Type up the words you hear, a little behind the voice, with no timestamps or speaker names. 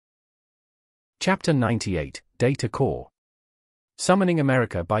Chapter 98, Data Core. Summoning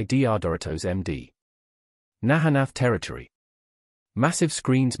America by Dr. Doritos MD. Nahanath Territory. Massive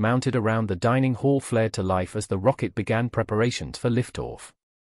screens mounted around the dining hall flared to life as the rocket began preparations for liftoff.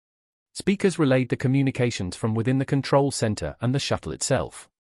 Speakers relayed the communications from within the control center and the shuttle itself.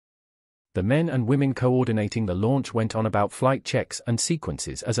 The men and women coordinating the launch went on about flight checks and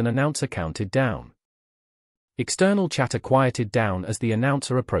sequences as an announcer counted down. External chatter quieted down as the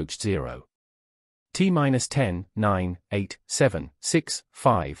announcer approached 0. T-10, 9, 8, 7, 6,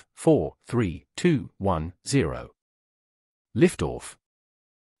 5, 4, 3, 2, 1, 0. Liftoff.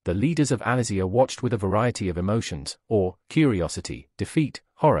 The leaders of Alizia watched with a variety of emotions, awe, curiosity, defeat,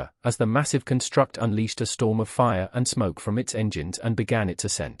 horror, as the massive construct unleashed a storm of fire and smoke from its engines and began its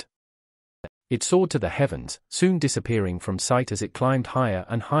ascent. It soared to the heavens, soon disappearing from sight as it climbed higher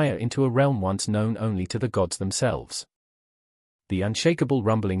and higher into a realm once known only to the gods themselves. The unshakable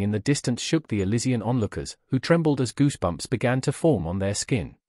rumbling in the distance shook the Elysian onlookers, who trembled as goosebumps began to form on their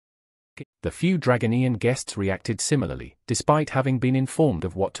skin. The few Dragonian guests reacted similarly, despite having been informed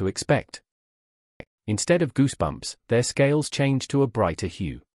of what to expect. Instead of goosebumps, their scales changed to a brighter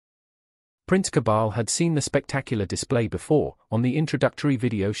hue. Prince Cabal had seen the spectacular display before, on the introductory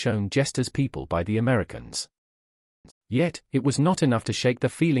video shown just as people by the Americans. Yet, it was not enough to shake the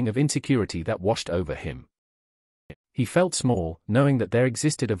feeling of insecurity that washed over him. He felt small, knowing that there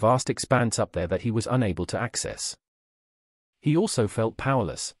existed a vast expanse up there that he was unable to access. He also felt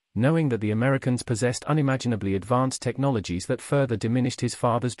powerless, knowing that the Americans possessed unimaginably advanced technologies that further diminished his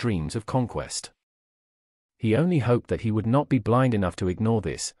father's dreams of conquest. He only hoped that he would not be blind enough to ignore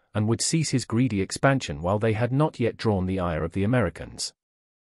this, and would cease his greedy expansion while they had not yet drawn the ire of the Americans.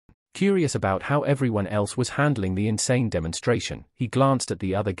 Curious about how everyone else was handling the insane demonstration, he glanced at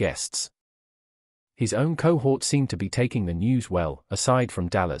the other guests. His own cohort seemed to be taking the news well, aside from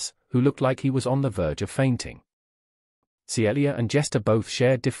Dallas, who looked like he was on the verge of fainting. Celia and Jester both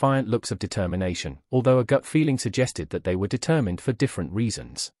shared defiant looks of determination, although a gut feeling suggested that they were determined for different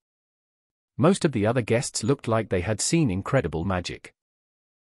reasons. Most of the other guests looked like they had seen incredible magic.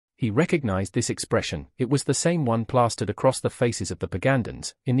 He recognized this expression. It was the same one plastered across the faces of the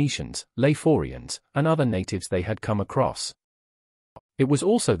Pagandans, Enetians, Leyforians, and other natives they had come across. It was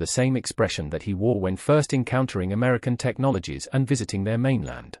also the same expression that he wore when first encountering American technologies and visiting their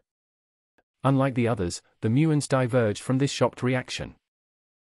mainland. Unlike the others, the Muons diverged from this shocked reaction.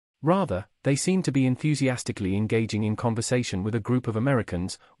 Rather, they seemed to be enthusiastically engaging in conversation with a group of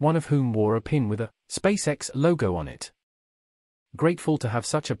Americans, one of whom wore a pin with a SpaceX logo on it. Grateful to have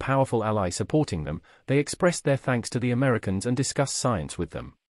such a powerful ally supporting them, they expressed their thanks to the Americans and discussed science with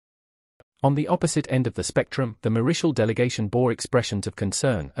them. On the opposite end of the spectrum, the Marischal delegation bore expressions of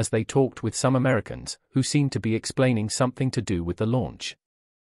concern as they talked with some Americans, who seemed to be explaining something to do with the launch.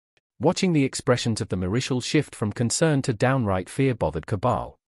 Watching the expressions of the Marischal shift from concern to downright fear bothered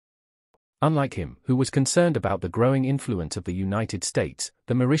Cabal. Unlike him, who was concerned about the growing influence of the United States,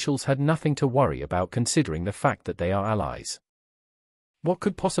 the Marischals had nothing to worry about considering the fact that they are allies. What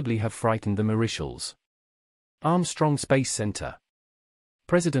could possibly have frightened the Marischals? Armstrong Space Center.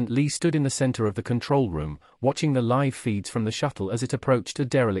 President Lee stood in the center of the control room, watching the live feeds from the shuttle as it approached a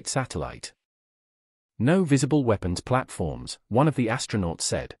derelict satellite. No visible weapons platforms, one of the astronauts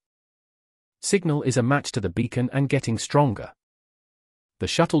said. Signal is a match to the beacon and getting stronger. The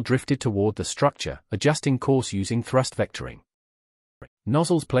shuttle drifted toward the structure, adjusting course using thrust vectoring.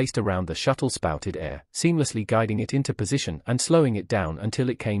 Nozzles placed around the shuttle spouted air, seamlessly guiding it into position and slowing it down until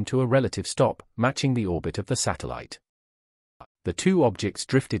it came to a relative stop, matching the orbit of the satellite. The two objects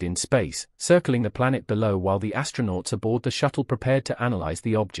drifted in space, circling the planet below while the astronauts aboard the shuttle prepared to analyze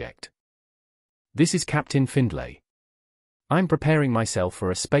the object. This is Captain Findlay. I'm preparing myself for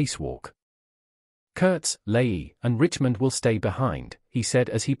a spacewalk. Kurtz, Leahy, and Richmond will stay behind, he said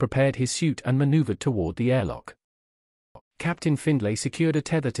as he prepared his suit and maneuvered toward the airlock. Captain Findlay secured a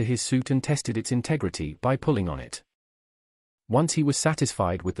tether to his suit and tested its integrity by pulling on it. Once he was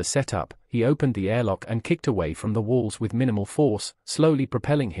satisfied with the setup, he opened the airlock and kicked away from the walls with minimal force, slowly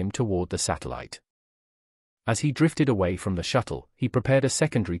propelling him toward the satellite. As he drifted away from the shuttle, he prepared a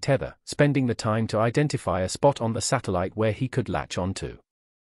secondary tether, spending the time to identify a spot on the satellite where he could latch onto.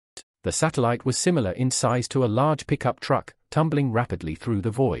 The satellite was similar in size to a large pickup truck, tumbling rapidly through the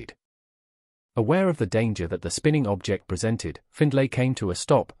void. Aware of the danger that the spinning object presented, Findlay came to a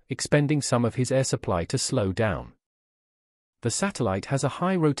stop, expending some of his air supply to slow down. The satellite has a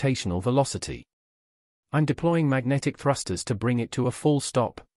high rotational velocity. I'm deploying magnetic thrusters to bring it to a full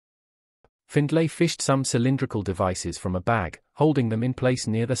stop. Findlay fished some cylindrical devices from a bag, holding them in place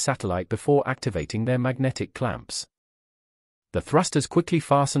near the satellite before activating their magnetic clamps. The thrusters quickly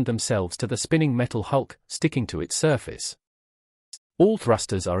fastened themselves to the spinning metal hulk, sticking to its surface. All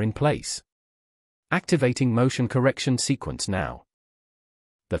thrusters are in place. Activating motion correction sequence now.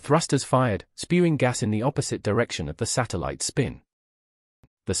 The thrusters fired, spewing gas in the opposite direction of the satellite's spin.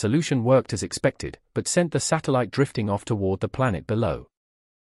 The solution worked as expected, but sent the satellite drifting off toward the planet below.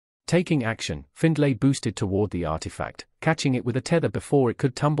 Taking action, Findlay boosted toward the artifact, catching it with a tether before it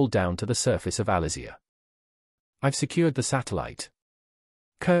could tumble down to the surface of Alizia. I've secured the satellite.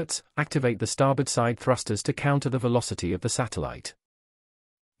 Kurtz, activate the starboard side thrusters to counter the velocity of the satellite.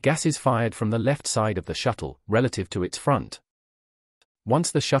 Gas is fired from the left side of the shuttle, relative to its front.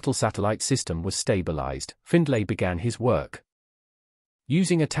 Once the shuttle satellite system was stabilized, Findlay began his work.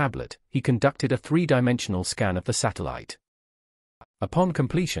 Using a tablet, he conducted a three-dimensional scan of the satellite. Upon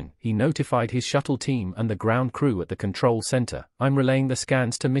completion, he notified his shuttle team and the ground crew at the control center. I'm relaying the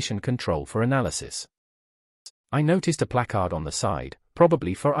scans to Mission Control for analysis. I noticed a placard on the side,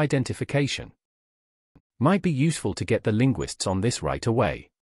 probably for identification. Might be useful to get the linguists on this right away.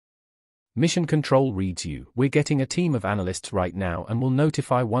 Mission Control reads you. We're getting a team of analysts right now and will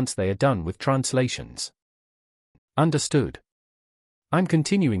notify once they are done with translations. Understood. I'm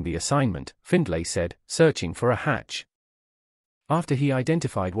continuing the assignment, Findlay said, searching for a hatch. After he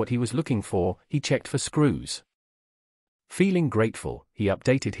identified what he was looking for, he checked for screws. Feeling grateful, he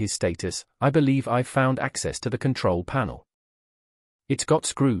updated his status. I believe I've found access to the control panel. It's got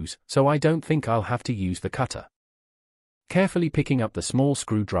screws, so I don't think I'll have to use the cutter. Carefully picking up the small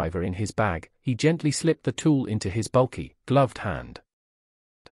screwdriver in his bag, he gently slipped the tool into his bulky, gloved hand.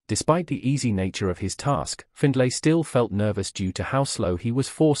 Despite the easy nature of his task, Findlay still felt nervous due to how slow he was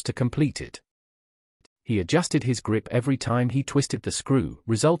forced to complete it. He adjusted his grip every time he twisted the screw,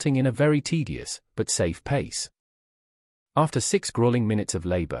 resulting in a very tedious, but safe pace. After 6 grueling minutes of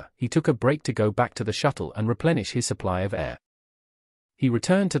labor, he took a break to go back to the shuttle and replenish his supply of air. He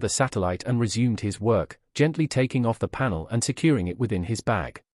returned to the satellite and resumed his work, gently taking off the panel and securing it within his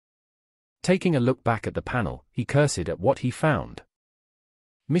bag. Taking a look back at the panel, he cursed at what he found.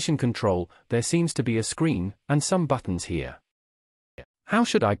 Mission Control, there seems to be a screen, and some buttons here. How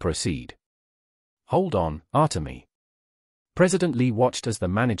should I proceed? Hold on, Artemy. President Lee watched as the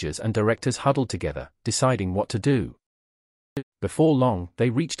managers and directors huddled together, deciding what to do. Before long, they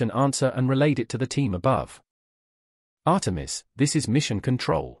reached an answer and relayed it to the team above. Artemis, this is Mission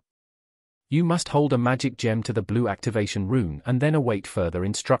Control. You must hold a magic gem to the blue activation rune and then await further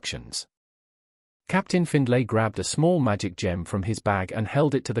instructions. Captain Findlay grabbed a small magic gem from his bag and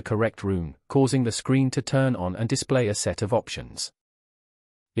held it to the correct rune, causing the screen to turn on and display a set of options.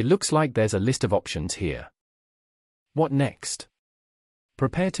 It looks like there's a list of options here. What next?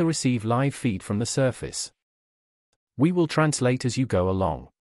 Prepare to receive live feed from the surface. We will translate as you go along.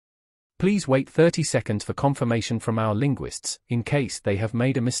 Please wait 30 seconds for confirmation from our linguists, in case they have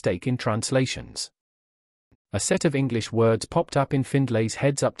made a mistake in translations. A set of English words popped up in Findlay's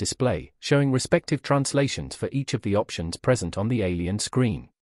heads-up display, showing respective translations for each of the options present on the alien screen.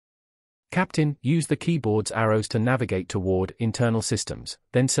 Captain, use the keyboard's arrows to navigate toward internal systems,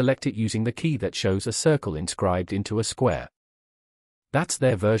 then select it using the key that shows a circle inscribed into a square. That's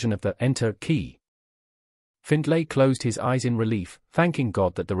their version of the Enter key. Findlay closed his eyes in relief, thanking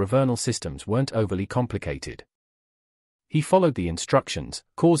God that the Revernal systems weren't overly complicated. He followed the instructions,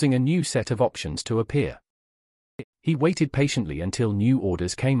 causing a new set of options to appear. He waited patiently until new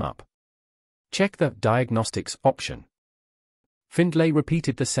orders came up. Check the Diagnostics option. Findlay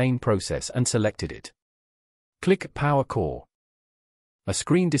repeated the same process and selected it. Click Power Core. A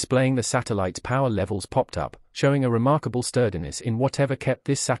screen displaying the satellite's power levels popped up, showing a remarkable sturdiness in whatever kept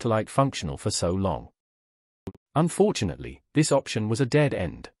this satellite functional for so long. Unfortunately, this option was a dead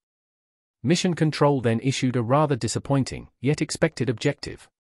end. Mission Control then issued a rather disappointing, yet expected objective.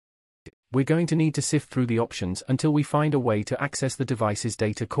 We're going to need to sift through the options until we find a way to access the device's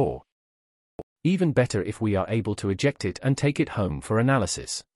data core. Even better if we are able to eject it and take it home for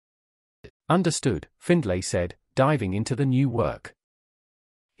analysis. Understood, Findlay said, diving into the new work.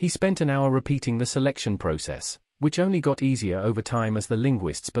 He spent an hour repeating the selection process, which only got easier over time as the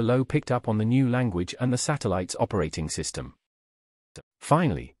linguists below picked up on the new language and the satellite's operating system.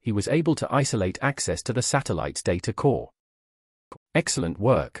 Finally, he was able to isolate access to the satellite's data core. Excellent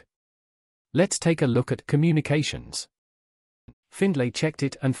work. Let's take a look at communications. Findlay checked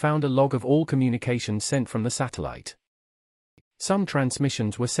it and found a log of all communications sent from the satellite. Some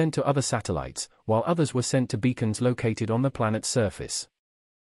transmissions were sent to other satellites, while others were sent to beacons located on the planet's surface.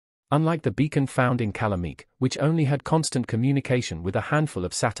 Unlike the beacon found in Kalameek, which only had constant communication with a handful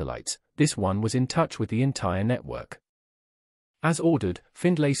of satellites, this one was in touch with the entire network. As ordered,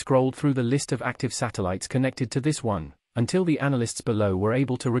 Findlay scrolled through the list of active satellites connected to this one, until the analysts below were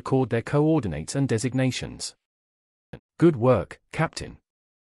able to record their coordinates and designations. Good work, Captain.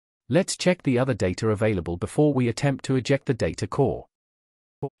 Let's check the other data available before we attempt to eject the data core.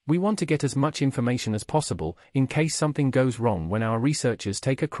 We want to get as much information as possible in case something goes wrong when our researchers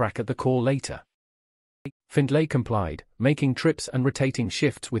take a crack at the core later. Findlay complied, making trips and rotating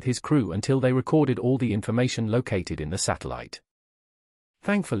shifts with his crew until they recorded all the information located in the satellite.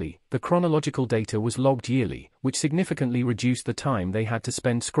 Thankfully, the chronological data was logged yearly, which significantly reduced the time they had to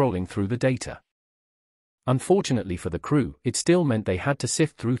spend scrolling through the data. Unfortunately for the crew, it still meant they had to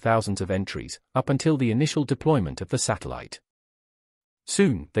sift through thousands of entries, up until the initial deployment of the satellite.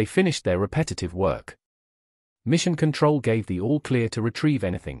 Soon, they finished their repetitive work. Mission Control gave the all-clear to retrieve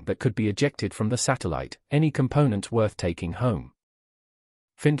anything that could be ejected from the satellite, any components worth taking home.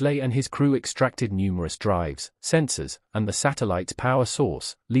 Findlay and his crew extracted numerous drives, sensors, and the satellite's power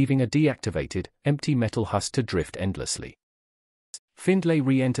source, leaving a deactivated, empty metal husk to drift endlessly. Findlay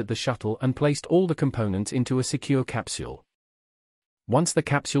re-entered the shuttle and placed all the components into a secure capsule. Once the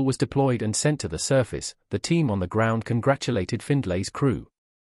capsule was deployed and sent to the surface, the team on the ground congratulated Findlay's crew.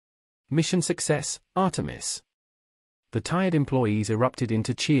 Mission success, Artemis. The tired employees erupted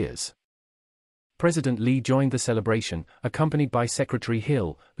into cheers. President Lee joined the celebration, accompanied by Secretary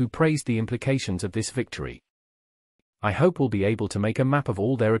Hill, who praised the implications of this victory. I hope we'll be able to make a map of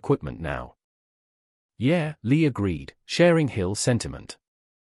all their equipment now. Yeah, Lee agreed, sharing Hill's sentiment.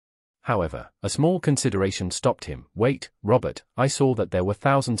 However, a small consideration stopped him. Wait, Robert, I saw that there were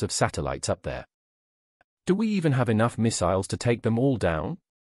thousands of satellites up there. Do we even have enough missiles to take them all down?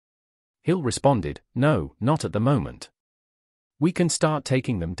 Hill responded, no, not at the moment. We can start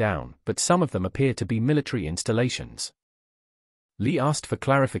taking them down, but some of them appear to be military installations. Lee asked for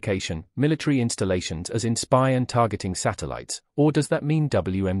clarification, military installations as in spy and targeting satellites, or does that mean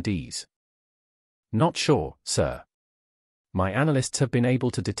WMDs? Not sure, sir. My analysts have been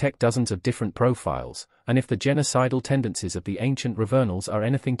able to detect dozens of different profiles, and if the genocidal tendencies of the ancient Revernals are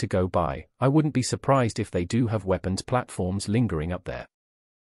anything to go by, I wouldn't be surprised if they do have weapons platforms lingering up there.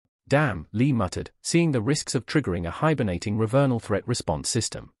 Damn, Lee muttered, seeing the risks of triggering a hibernating Revernal threat response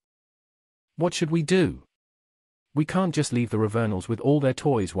system. What should we do? We can't just leave the Revernals with all their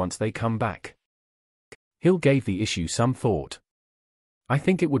toys once they come back. Hill gave the issue some thought. I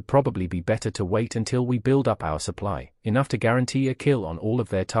think it would probably be better to wait until we build up our supply, enough to guarantee a kill on all of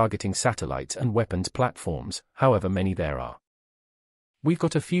their targeting satellites and weapons platforms, however many there are. We've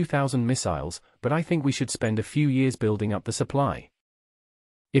got a few thousand missiles, but I think we should spend a few years building up the supply.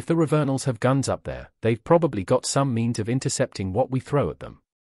 If the Revernals have guns up there, they've probably got some means of intercepting what we throw at them.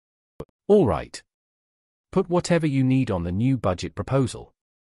 All right. Put whatever you need on the new budget proposal.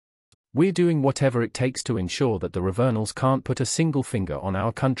 We're doing whatever it takes to ensure that the Revernals can't put a single finger on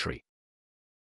our country.